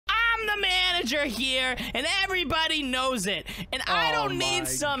the manager here, and everybody knows it. And I don't need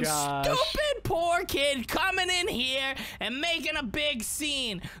some stupid poor kid coming in here and making a big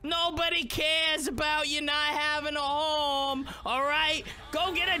scene. Nobody cares about you not having a home, all right?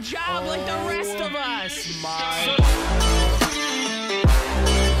 Go get a job like the rest of us.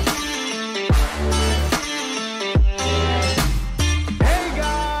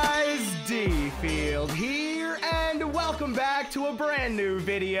 Welcome back to a brand new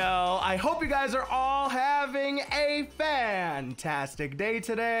video. I hope you guys are all having a fantastic day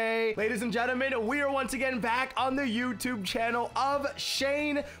today. Ladies and gentlemen, we are once again back on the YouTube channel of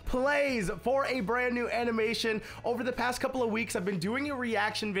ShanePlays for a brand new animation. Over the past couple of weeks, I've been doing a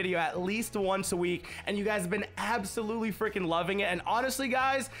reaction video at least once a week, and you guys have been absolutely freaking loving it. And honestly,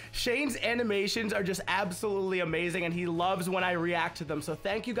 guys, Shane's animations are just absolutely amazing, and he loves when I react to them. So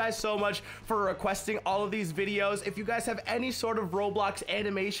thank you guys so much for requesting all of these videos. If you guys have any sort of Roblox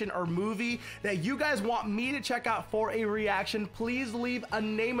animation or movie that you guys want me to check out for a reaction, please leave a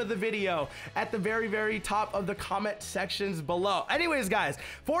name of the video at the very top of the comment sections below. Anyways, guys,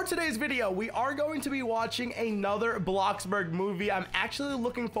 for today's video, we are going to be watching another Bloxburg movie. I'm actually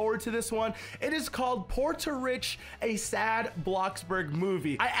looking forward to this one. It is called Porter Rich, a sad Bloxburg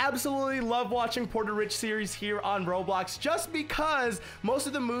movie. I absolutely love watching Porter Rich series here on Roblox just because most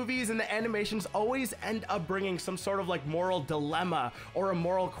of the movies and the animations always end up bringing some sort of like moral dilemma or a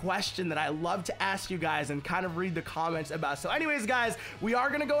moral question that I love to ask you guys and kind of read the comments about. So anyways, guys, we are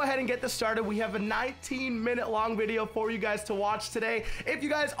gonna go ahead and get this started. We have a 19-minute long video for you guys to watch today. If you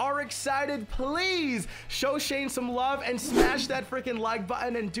guys are excited, please show Shane some love and smash that freaking like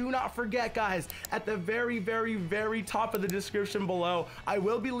button. And do not forget, guys, at the very top of the description below, I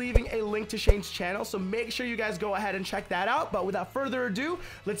will be leaving a link to Shane's channel, so make sure you guys go ahead and check that out. But without further ado,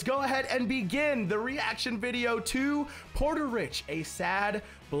 let's go ahead and begin the reaction video to Porter Rich, a sad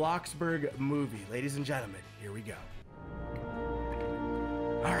Bloxburg movie. Ladies and gentlemen, here we go.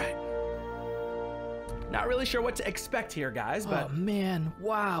 All right. Not really sure what to expect here, guys, but... Oh, man.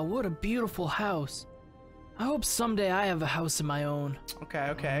 Wow, what a beautiful house. I hope someday I have a house of my own.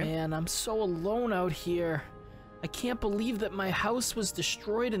 Okay. Oh, man, I'm so alone out here. I can't believe that my house was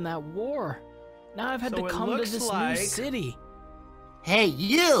destroyed in that war. Now I've had to come to this new city. Hey,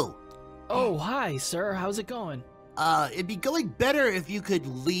 you! Oh, hi, sir. How's it going? It'd be going better if you could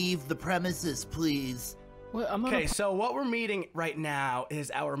leave the premises, please. Well, okay, so what we're meeting right now is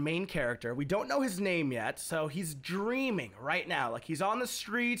our main character. We don't know his name yet, so he's dreaming right now. Like, he's on the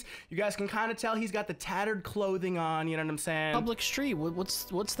streets. You guys can kind of tell he's got the tattered clothing on, you know what I'm saying? Public street,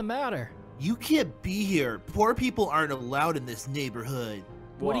 what's the matter? You can't be here. Poor people aren't allowed in this neighborhood.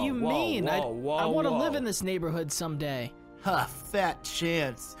 What do you mean? I want to live in this neighborhood someday. Ha, fat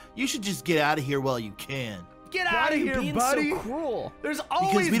chance. You should just get out of here while you can. Get out of here, buddy! So cruel? There's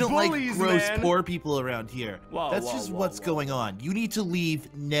always because we don't bullies, like gross man. Poor people around here. That's just what's going on. You need to leave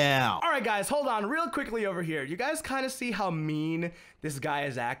now. All right, guys, hold on real quickly over here. You guys kind of see how mean this guy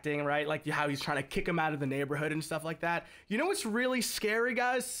is acting, right? Like how he's trying to kick him out of the neighborhood and stuff like that. You know what's really scary,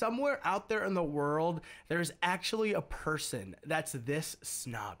 guys? Somewhere out there in the world, there's actually a person that's this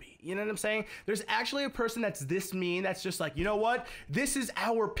snobby. You know what I'm saying? There's actually a person that's this mean, that's just like, you know what? This is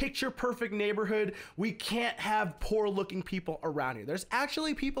our picture-perfect neighborhood. We can't have poor-looking people around here. There's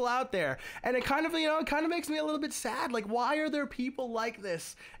actually people out there, and it kind of, you know, it kind of makes me a little bit sad. Like, why are there people like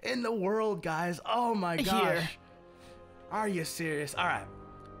this in the world, guys? Oh my gosh. Are you serious? All right.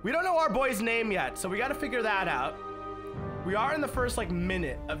 We don't know our boy's name yet, so we got to figure that out. We are in the first, like,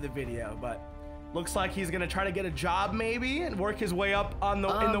 minute of the video, but looks like he's going to try to get a job, maybe, and work his way up on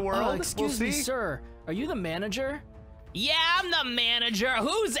in the world. Excuse me, sir. Are you the manager? Yeah, I'm the manager.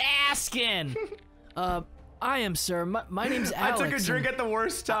 Who's asking? I am, sir. My name's Alex. I took a drink at the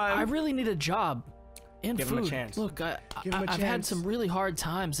worst time. I really need a job. And Give food. him a chance. Look, I've had some really hard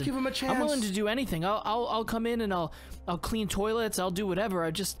times. And Give him a chance. I'm willing to do anything. I'll come in and I'll clean toilets. I'll do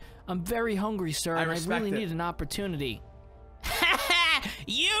whatever. I'm very hungry, sir, and I really need an opportunity.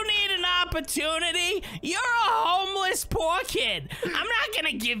 You need an opportunity? You're a homeless poor kid. I'm not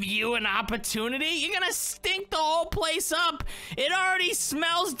gonna give you an opportunity. You're gonna stink the whole place up. It already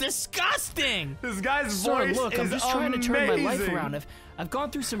smells disgusting. This guy's voice look, is I'm just trying to turn my life amazing. around. I've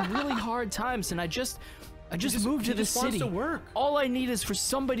gone through some really hard times, and I just moved to the city. Wants to work. All I need is for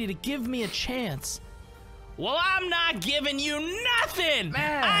somebody to give me a chance. Well, I'm not giving you nothing.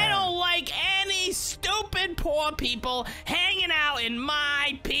 Man. I don't like any stupid poor people hanging out in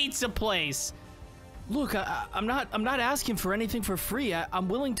my pizza place. Look, I'm not asking for anything for free. I'm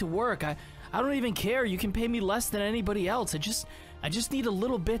willing to work. I don't even care. You can pay me less than anybody else. I just I just need a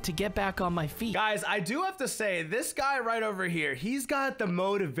little bit to get back on my feet. Guys, I do have to say, this guy right over here, he's got the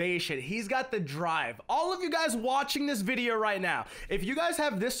motivation. He's got the drive. All of you guys watching this video right now, if you guys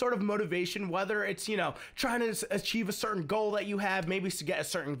have this sort of motivation, whether it's, you know, trying to achieve a certain goal that you have, maybe to get a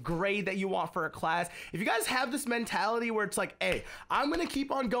certain grade that you want for a class, if you guys have this mentality where it's like, hey, I'm going to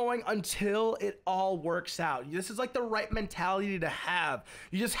keep on going until it all works out. This is like the right mentality to have.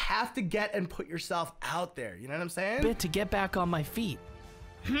 You just have to get and put yourself out there. You know what I'm saying? Bit to get back on my feet.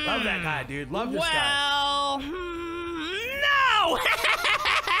 Love that guy, dude. Love this guy. Well, no!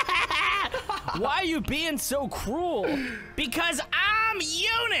 Why are you being so cruel? Because I'm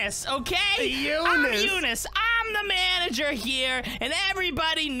Eunice, okay? Eunice. I'm Eunice. I'm the manager here, and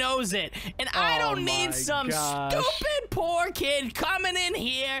everybody knows it. And I don't need some stupid poor kid coming in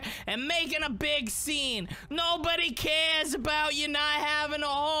here and making a big scene. Nobody cares about you not having a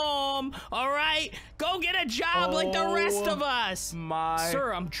home, all right? Go get a job like the rest of us.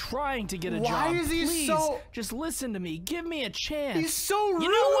 Sir, I'm trying to get a job. Why is he Please, so... just listen to me. Give me a chance. He's so rude.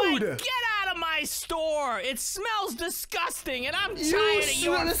 You know what? Get out of my store. It smells disgusting, and I'm tired of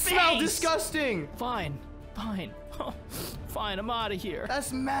your face. Smell disgusting. Fine. Fine. Fine, I'm out of here.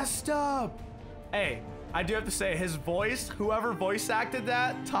 That's messed up. Hey, I do have to say, his voice, whoever voice acted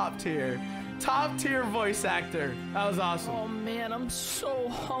that, top tier. Top tier voice actor. That was awesome. Oh man, I'm so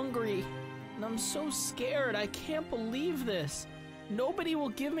hungry. And I'm so scared. I can't believe this. Nobody will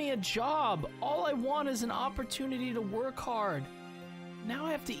give me a job. All I want is an opportunity to work hard. Now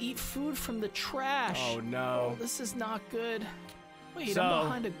I have to eat food from the trash. Oh no. Oh, this is not good. Wait, So, I'm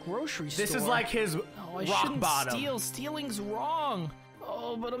behind a grocery store. This is like his I rock shouldn't bottom. steal. Stealing's wrong.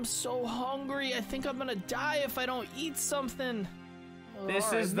 Oh, but I'm so hungry. I think I'm gonna die if I don't eat something.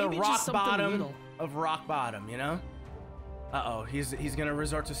 This is the rock bottom of rock bottom, you know? Uh-oh, he's gonna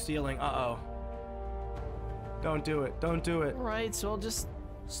resort to stealing. Uh-oh. Don't do it. Don't do it. All right, so I'll just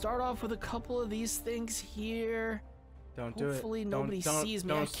start off with a couple of these things here. Don't do it. Hopefully nobody sees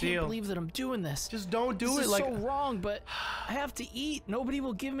me. I can't believe that I'm doing this. Just don't do it. This is so wrong, but I have to eat. Nobody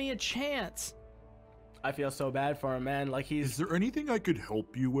will give me a chance. I feel so bad for him, man. Like he's... Is there anything I could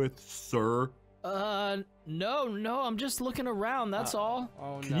help you with, sir? No, I'm just looking around, that's all.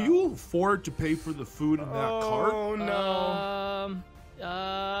 Oh, no. Can you afford to pay for the food in that cart? Oh, no.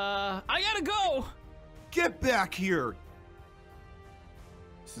 I gotta go. Get back here!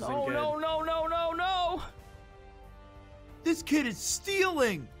 This isn't No, good. no. This kid is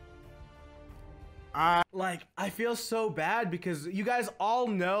stealing! Like, I feel so bad because you guys all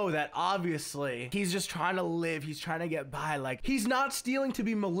know that obviously he's just trying to live. He's trying to get by. Like, he's not stealing to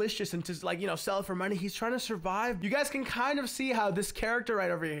be malicious and to, like, you know, sell it for money. He's trying to survive. You guys can kind of see how this character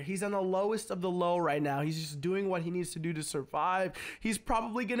right over here, he's on the lowest of the low right now. He's just doing what he needs to do to survive. He's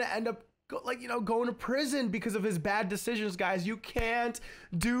probably going to end up going to prison because of his bad decisions, guys. You can't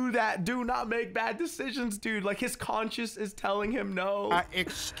do that. Do not make bad decisions, dude. Like, his conscience is telling him no.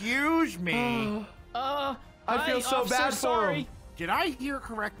 Excuse me. I feel so bad for him. Did I hear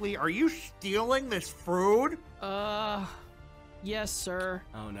correctly? Are you stealing this food? Yes, sir.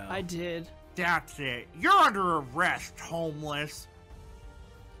 Oh, no. I did. That's it. You're under arrest, homeless.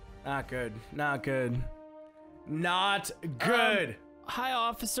 Not good. Not good. Not good. Hi,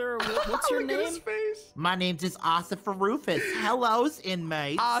 officer. What's your Look at his name? face. My name's just Ossifer Rufus. Hellos,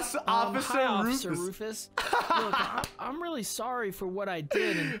 inmates. Officer Hi, Officer Rufus. Look, I'm really sorry for what I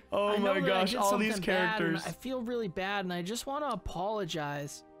did. And Oh I know my that gosh, I did all these something bad, and characters. I feel really bad, and I just want to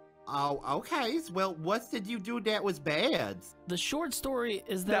apologize. Oh, okay. Well, what did you do that was bad? The short story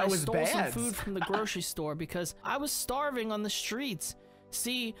is that That I was stole some bad. food from the grocery store because I was starving on the streets.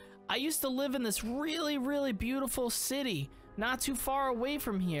 See, I used to live in this really, really beautiful city, not too far away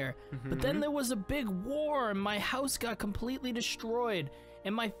from here. But then there was a big war and my house got completely destroyed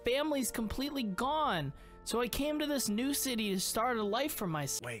and my family's completely gone. So I came to this new city to start a life for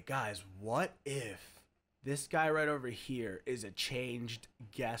myself. Wait, guys, what if this guy right over here is a changed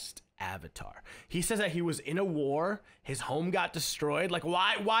guest avatar? He says that he was in a war, his home got destroyed. Like,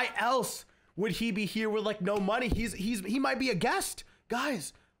 why else would he be here with like no money? He might be a guest.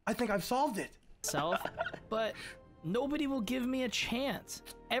 Guys, I think I've solved it. But nobody will give me a chance.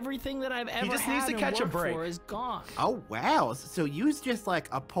 Everything that I've ever just had needs to and catch a worked break. for is gone. Oh, wow. So you's just like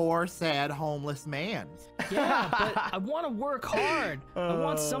a poor, sad, homeless man. Yeah, but I want to work hard. I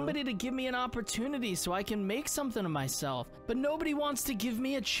want somebody to give me an opportunity so I can make something of myself. But nobody wants to give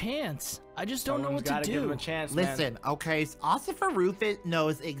me a chance. I just don't know what to Give him do. a chance, man. Listen, okay, so Ossifer Rufus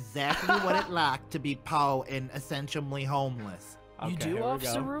knows exactly what it's like to be poor and essentially homeless. You Okay, do, here we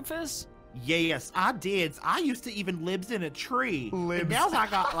Officer go. Rufus? Yes, I did. I used to even live in a tree. Libs. And now I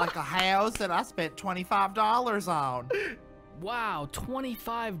got like a house that I spent $25 on. Wow,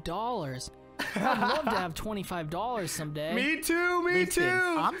 $25. I'd love to have $25 someday. Me too, me Listen,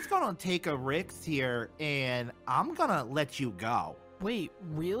 too. I'm just gonna take a risk here, and I'm gonna let you go. Wait,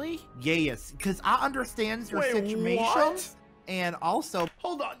 really? Yes, because I understand your Wait, situation, what? and also,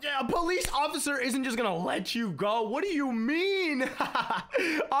 Hold on, yeah, a police officer isn't just gonna let you go. What do you mean?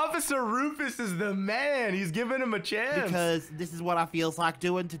 Officer Rufus is the man. He's giving him a chance. because this is what I feels like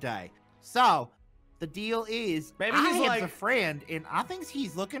doing today. So, the deal is, Maybe I he's have like- a friend, and I think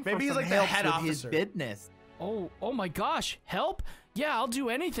he's looking for Maybe he's some like the help head with officer. his business. Oh my gosh, help? Yeah, I'll do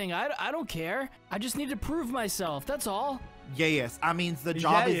anything. I don't care. I just need to prove myself, that's all. Yes, I mean, the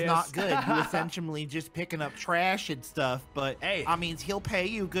job is Yes. not good. You essentially just picking up trash and stuff, but Hey. I mean, he'll pay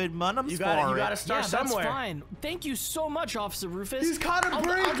you good money You for gotta it. start Yeah, somewhere. that's fine. Thank you so much, Officer Rufus. He's caught a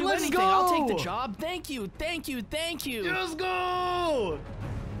break. I'll do Let's anything. go. I'll take the job. Thank you, thank you, thank you. Let's go. All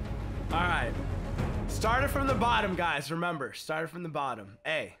right. Started from the bottom, guys. Remember, started from the bottom.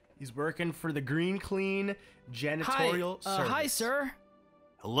 Hey, he's working for the Green Clean Janitorial Service. Hi, sir.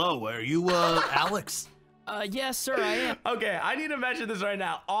 Hello, are you, Alex? Yes, sir, I am. Okay, I need to mention this right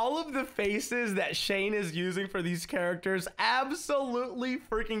now. All of the faces that Shane is using for these characters, absolutely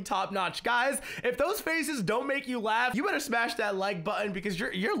freaking top notch. Guys, if those faces don't make you laugh, you better smash that like button because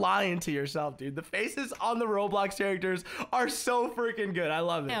you're lying to yourself, dude. The faces on the Roblox characters are so freaking good. I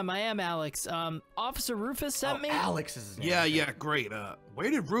love it. I am Alex. Officer Rufus sent me. Alex is his name. Yeah, great. Where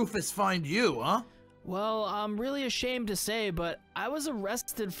did Rufus find you, huh? Well, I'm really ashamed to say, but I was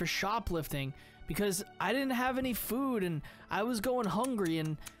arrested for shoplifting because I didn't have any food and I was going hungry,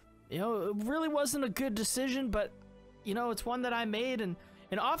 and you know, it really wasn't a good decision, but you know, it's one that I made, and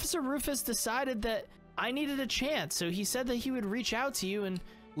Officer Rufus decided that I needed a chance, so he said that he would reach out to you and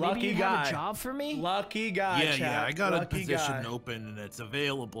maybe Lucky you'd guy. have a job for me. Lucky guy, Yeah, chat. I got a Lucky position guy. open and it's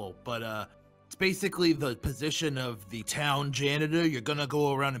available, but it's basically the position of the town janitor. You're gonna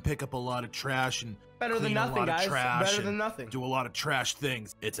go around and pick up a lot of trash and Better than clean nothing, a lot guys. of trash Better and than nothing. do a lot of trash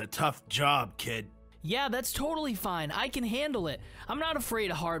things. It's a tough job, kid. Yeah, that's totally fine. I can handle it. I'm not afraid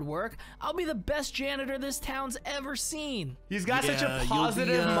of hard work. I'll be the best janitor this town's ever seen. He's got such Yeah, a you'll positive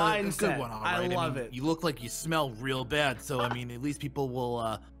be, a mindset. good one, all right. I love mean, it. You look like you smell real bad, so I mean, at least people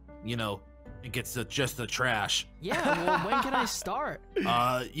will, you know, it gets just the trash. Yeah, well, when can I start?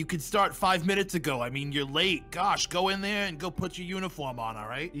 You could start 5 minutes ago. I mean, you're late. Gosh, go in there and go put your uniform on, all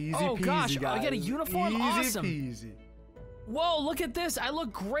right? Easy Oh, peasy, gosh, guys. I get a uniform? Easy Awesome. peasy. Whoa, look at this. I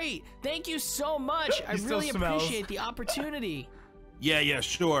look great. Thank you so much. I He still really smells. appreciate the opportunity. Yeah,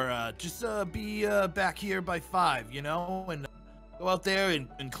 sure. Just be back here by 5, you know, and go out there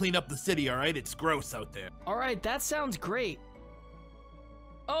and clean up the city, all right? It's gross out there. All right, that sounds great.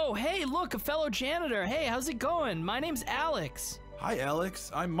 Oh, hey, look, a fellow janitor. Hey, how's it going? My name's Alex. Hi,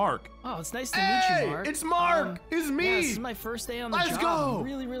 Alex. I'm Mark. Oh, it's nice to Hey, meet you, Mark. it's Mark. It's me. Yeah, this is my first day on the Let's job. go. I'm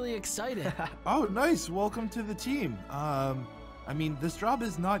really, really excited. Oh, nice. Welcome to the team. I mean, this job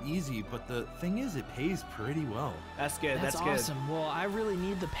is not easy, but the thing is, it pays pretty well. That's good. That's That's good. awesome. Well, I really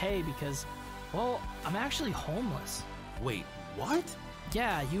need the pay because, well, I'm actually homeless. Wait, what?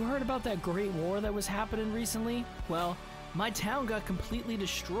 Yeah, you heard about that great war that was happening recently? Well, my town got completely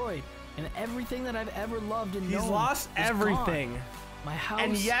destroyed, and everything that I've ever loved and He's known lost was everything. gone. My house,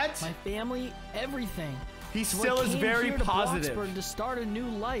 And yet- my family, everything. He So still I is came very here to positive. Bloxburg to start a new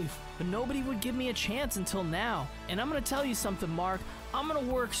life, but nobody would give me a chance until now. And I'm gonna tell you something, Mark. I'm gonna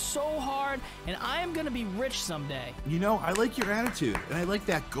work so hard, and I am gonna be rich someday. You know, I like your attitude, and I like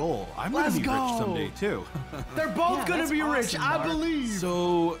that goal. I'm Let's gonna be go. rich someday, too. They're both Yeah, gonna that's be rich. awesome, I Mark. believe.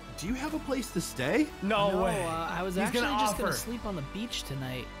 So, do you have a place to stay? no, No, way. I was He's actually gonna just offer. gonna sleep on the beach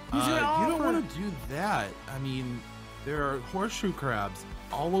tonight. He's gonna You offer. don't want to do that. I mean, there are horseshoe crabs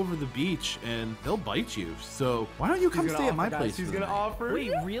all over the beach, and they'll bite you. So, why don't you come He's stay gonna at my offer, guys. place? He's for the gonna night? offer.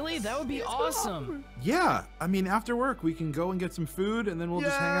 Wait, really? That would be awesome. Yeah, I mean, after work, we can go and get some food, and then we'll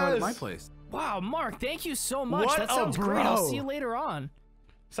just hang out at my Yes. place. Wow, Mark, thank you so much. What That a sounds great. I'll bro. see you later on.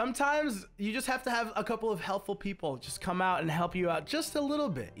 Sometimes you just have to have a couple of helpful people just come out and help you out just a little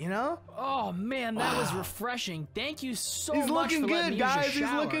bit, you know? Oh man, that was refreshing. Thank you so He's much looking for letting good, me guys. use your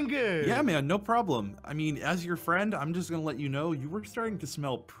He's shower. looking good. Yeah, man, no problem. I mean, as your friend, I'm just gonna let you know you were starting to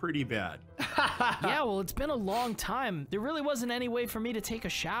smell pretty bad. Yeah, well, it's been a long time. There really wasn't any way for me to take a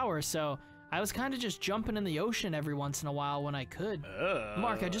shower, so I was kind of just jumping in the ocean every once in a while when I could.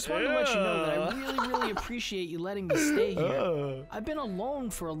 Mark, I just wanted to let you know that I really, really appreciate you letting me stay here. I've been alone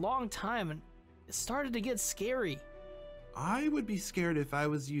for a long time, and it started to get scary. I would be scared if I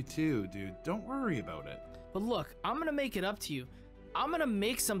was you too, dude. Don't worry about it. But look, I'm gonna make it up to you. I'm gonna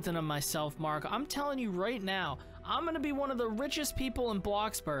make something of myself, Mark. I'm telling you right now, I'm gonna be one of the richest people in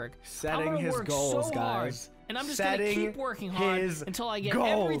Bloxburg. Setting I'm gonna his work goals, so guys. hard, And I'm just gonna keep working hard until I get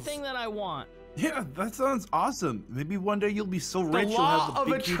everything that I want. Yeah, that sounds awesome. Maybe one day you'll be so rich The you'll have law a of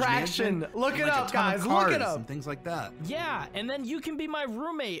big, attraction. Huge mansion, Look it like up, a ton of guys. Look it cars up. and things like that. Yeah, and then you can be my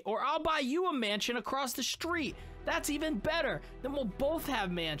roommate, or I'll buy you a mansion across the street. That's even better. Then we'll both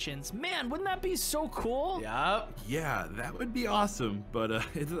have mansions. Man, wouldn't that be so cool? Yup. Yeah, that would be awesome, but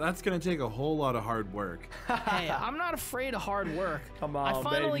that's gonna take a whole lot of hard work. Hey, I'm not afraid of hard work. Come on, I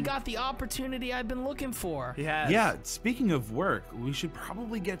finally baby. got the opportunity I've been looking for. Yeah, speaking of work, we should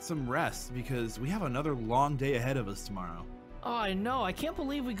probably get some rest because we have another long day ahead of us tomorrow. Oh, I know. I can't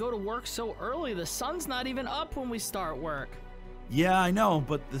believe we go to work so early. The sun's not even up when we start work. Yeah, I know,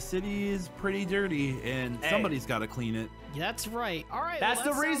 but the city is pretty dirty and somebody's got to clean it. That's right. All right. That's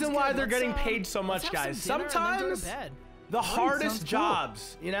the reason why they're getting paid so much, guys. Sometimes the hardest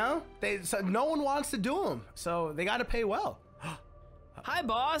jobs, you know, no one wants to do them, so they got to pay well. Hi,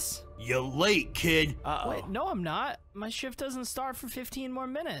 boss. You're late, kid. Wait, no, I'm not. My shift doesn't start for 15 more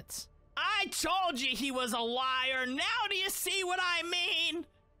minutes. I told you he was a liar. Now do you see what I mean?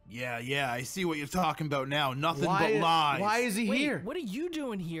 Yeah, I see what you're talking about now. Nothing but lies. Why is he here? What are you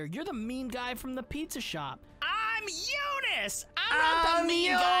doing here? You're the mean guy from the pizza shop. I'm Eunice. I'm not the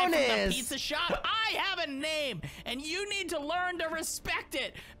mean guy from the pizza shop. I have a name, and you need to learn to respect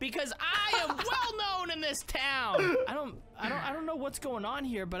it because I am well known in this town. I don't know what's going on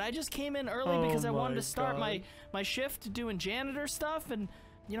here, but I just came in early because I wanted to start my shift doing janitor stuff, and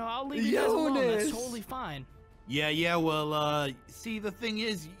you know I'll leave you guys alone. That's totally fine. Yeah, well, see, the thing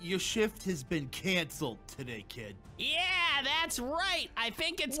is, your shift has been canceled today, kid. Yeah, that's right. I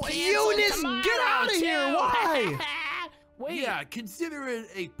think it's canceled Eunice, tomorrow, get out of here. Why? Wait. Yeah, consider it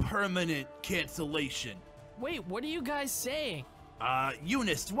a permanent cancellation. Wait, what are you guys saying?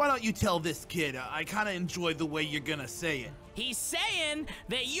 Eunice, why don't you tell this kid? I kind of enjoy the way you're gonna say it. He's saying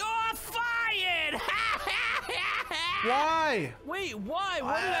that you're fired! Why? Wait, why?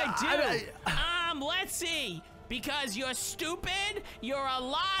 What did I do? Let's see. Because you're stupid, you're a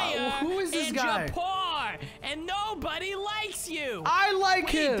liar, who is this and guy? you're poor, and nobody likes you. I like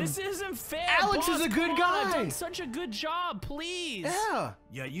him. This isn't fair. Alex is a good guy. I've done such a good job, please.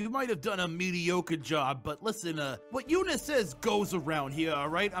 Yeah, you might have done a mediocre job, but listen, what Eunice says goes around here, all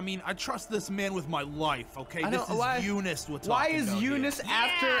right? I mean, I trust this man with my life, okay? This is Eunice we're talking about. Why is Eunice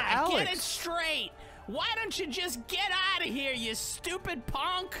after Alex? Get it straight. Why don't you just get out of here, you stupid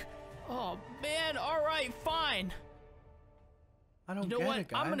punk? Oh, man, all right, fine. I don't get it, guys. You know what?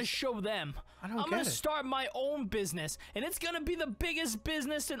 I'm gonna show them. I'm gonna start my own business, and it's gonna be the biggest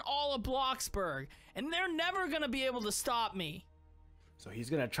business in all of Bloxburg, and they're never gonna be able to stop me. So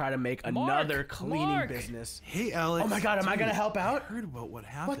he's gonna try to make another cleaning business. Hey, Alex. Oh my God, am I gonna help out? I heard about what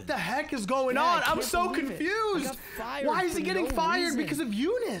happened. What the heck is going on? I'm so confused. Why is he getting fired because of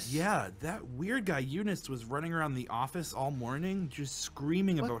Eunice? Yeah, that weird guy Eunice was running around the office all morning just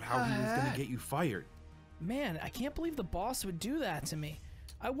screaming about how he was gonna get you fired. Man, I can't believe the boss would do that to me.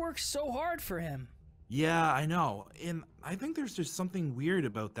 I worked so hard for him. Yeah, I know. And I think there's just something weird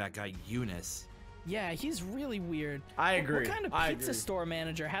about that guy Eunice. Yeah, he's really weird. I agree. What kind of pizza store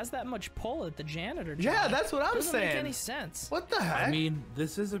manager has that much pull at the janitor job? Yeah, that's what I'm saying. Doesn't make any sense. What the heck? I mean,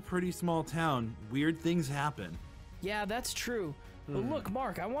 this is a pretty small town. Weird things happen. Yeah, that's true. But look,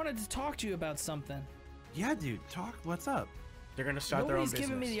 Mark, I wanted to talk to you about something. Yeah, dude, talk. What's up? They're gonna start their own business.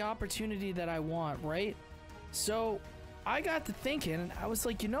 Nobody's giving me the opportunity that I want, right? So I got to thinking, and I was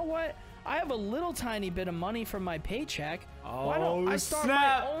like, you know what? I have a little tiny bit of money from my paycheck. Why don't I start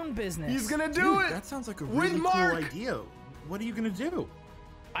my own business? He's gonna do it. That sounds like a really cool idea. What are you gonna do?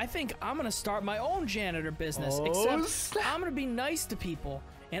 I think I'm gonna start my own janitor business. Except I'm gonna be nice to people,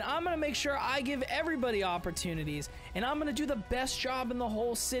 and I'm gonna make sure I give everybody opportunities, and I'm gonna do the best job in the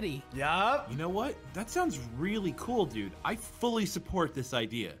whole city. Yup. You know what? That sounds really cool, dude. I fully support this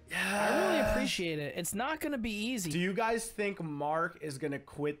idea. Yeah. I really appreciate it. It's not gonna be easy. Do you guys think Mark is gonna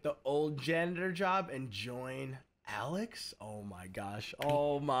quit the old janitor job and join Alex? Oh my gosh.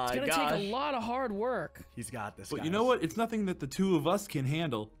 Oh my gosh. It's gonna take a lot of hard work. He's got this, But guys. you know what? It's nothing that the two of us can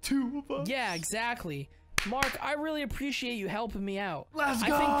handle. Two of us? Yeah, exactly. Mark, I really appreciate you helping me out. Let's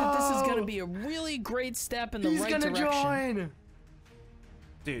go! I think that this is gonna be a really great step in the right direction. He's gonna join!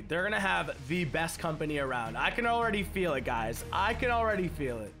 Dude, they're gonna have the best company around. I can already feel it, guys. I can already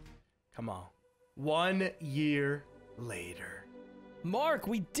feel it. Come on. 1 year later. Mark,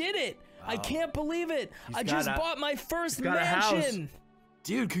 we did it! I can't believe it! I just bought my first mansion!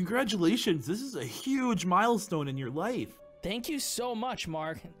 Dude, congratulations. This is a huge milestone in your life. Thank you so much,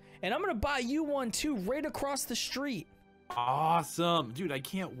 Mark. And I'm gonna buy you one too, right across the street. Awesome. Dude, I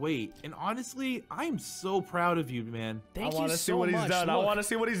can't wait. And honestly, I'm so proud of you, man. Thank I you want to see so what he's much. done. Look, I want to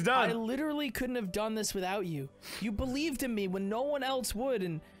see what he's done. I literally couldn't have done this without you. You believed in me when no one else would,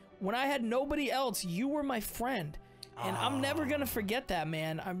 and when I had nobody else, you were my friend. And I'm never gonna forget that,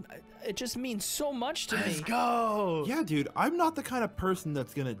 man. It just means so much to me. Let's go. Yeah, dude, I'm not the kind of person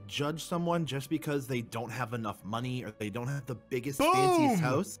that's gonna judge someone just because they don't have enough money or they don't have the biggest, fanciest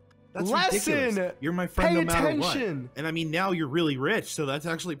house. That's ridiculous. You're my friend no matter what. And I mean, now you're really rich, so that's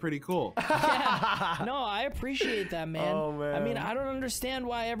actually pretty cool. Yeah. No, I appreciate that, man. Oh, man. I mean, I don't understand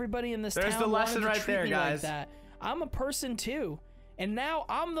why everybody in this There's town the lesson wanted to right treat there, me guys. like that. I'm a person too, and now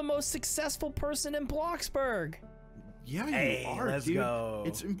I'm the most successful person in Bloxburg. Yeah, Hey, you are, let's dude. go.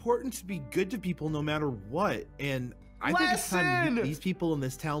 It's important to be good to people no matter what, and I think it's time these people in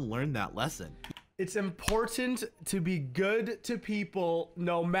this town learn that lesson. It's important to be good to people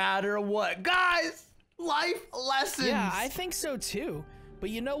no matter what. Guys, life lessons. Yeah, I think so too.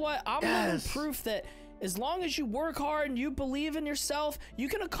 But you know what? I'm living proof that as long as you work hard and you believe in yourself, you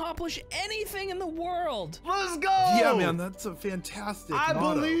can accomplish anything in the world. Let's go. Yeah, man, that's a fantastic I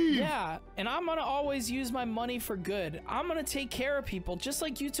motto. believe. Yeah, and I'm gonna always use my money for good. I'm gonna take care of people just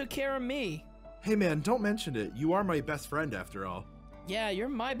like you took care of me. Hey, man, don't mention it. You are my best friend after all. Yeah, you're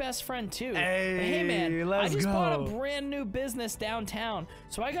my best friend too. Hey, But hey man, let's I just bought a go. brand new business downtown,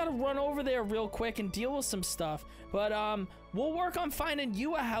 so I gotta run over there real quick and deal with some stuff. But we'll work on finding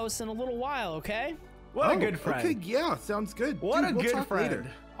you a house in a little while, okay? What a good friend. Okay, yeah, sounds good. What Dude, a we'll good talk friend.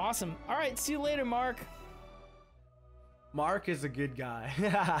 later. Awesome. All right, see you later, Mark. Mark is a good guy.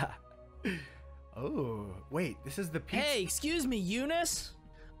 Oh, wait, this is the pizza. Hey, excuse me, Eunice?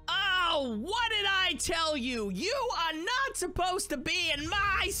 Oh, what did I tell you? You are not supposed to be in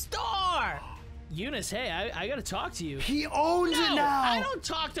my store! Eunice, hey, I gotta talk to you. He owns it now. I don't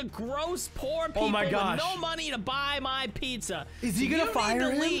talk to gross, poor people my with gosh. no money to buy my pizza. Is he gonna fire You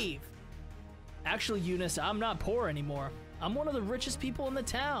need him? to leave. Actually, Eunice, I'm not poor anymore. I'm one of the richest people in the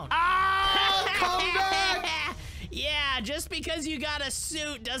town. Ah, come back. Yeah, just because you got a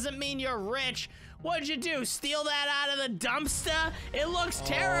suit doesn't mean you're rich. What'd you do, steal that out of the dumpster? It looks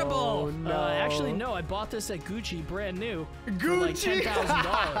terrible. Oh, no. Actually, no, I bought this at Gucci, brand new. For like Gucci?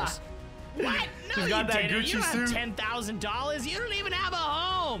 $10,000. What? No, She's you got that didn't. Gucci You don't suit. have $10,000. You don't even have a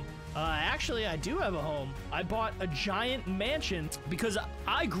home. Actually, I do have a home. I bought a giant mansion because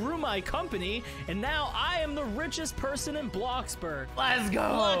I grew my company, and now I am the richest person in Bloxburg. Let's go.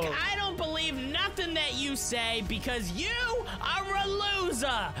 Look, I don't believe nothing that you say because you are a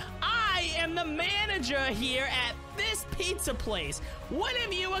loser. I am the manager here at this pizza place. What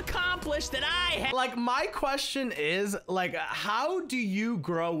have you accomplished that I have? Like, my question is, like, how do you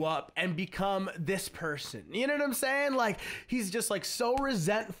grow up and become this person? You know what I'm saying? Like, he's just like so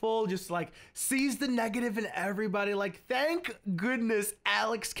resentful, just like sees the negative in everybody. Like, thank goodness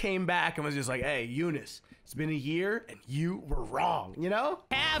Alex came back and was just like, hey, Eunice, it's been a year and you were wrong, you know?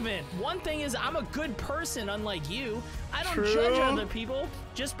 Haven't. One thing is I'm a good person, unlike you. I don't True. judge other people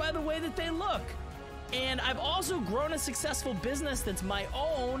just by the way that they look. And I've also grown a successful business that's my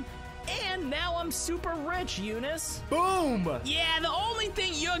own, and now I'm super rich, Eunice. Boom. Yeah, the only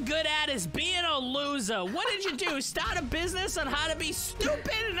thing you're good at is being a loser. What did you do? Start a business on how to be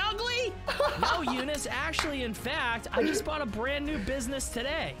stupid and ugly? No, Eunice. Actually, in fact, I just bought a brand new business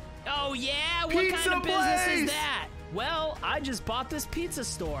today. Oh, yeah? What Pizza kind of business place! is that? Well, I just bought this pizza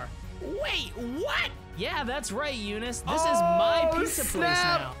store. Wait, what? Yeah, that's right, Eunice. This is my pizza place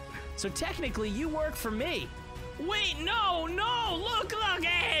now. So technically, you work for me. Wait, no, look,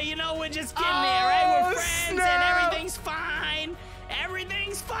 hey, you know, we're just kidding here, right? We're friends and everything's fine.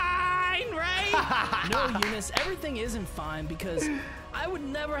 Everything's fine, right? No, Eunice, everything isn't fine because I would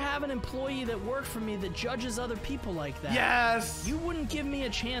never have an employee that worked for me that judges other people like that. Yes. You wouldn't give me a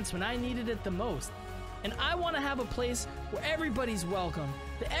chance when I needed it the most. And I want to have a place where everybody's welcome,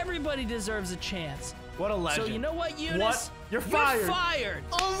 that everybody deserves a chance. What a legend. So you know what, Eunice? What? You're fired. You're fired.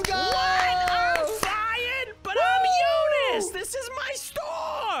 Let's go. What? I'm fired? But I'm Eunice. This is my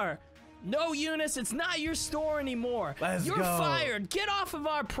store. No, Eunice, it's not your store anymore. You're fired. Get off of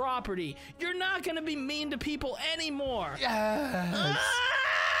our property. You're not going to be mean to people anymore. Yes.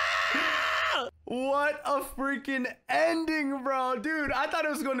 What a freaking ending, bro. Dude, I thought it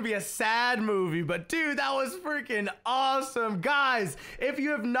was going to be a sad movie, but dude, that was freaking awesome. Guys, if you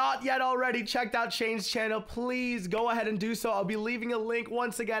have not yet already checked out Shane's channel, please go ahead and do so. I'll be leaving a link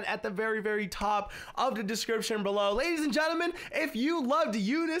once again at the very, very top of the description below. Ladies and gentlemen, if you loved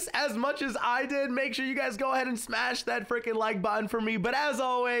Eunice as much as I did, make sure you guys go ahead and smash that freaking like button for me. But as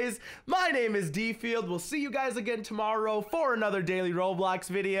always, my name is DField. We'll see you guys again tomorrow for another daily Roblox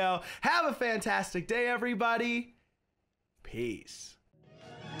video. Have a fantastic day, everybody. Peace.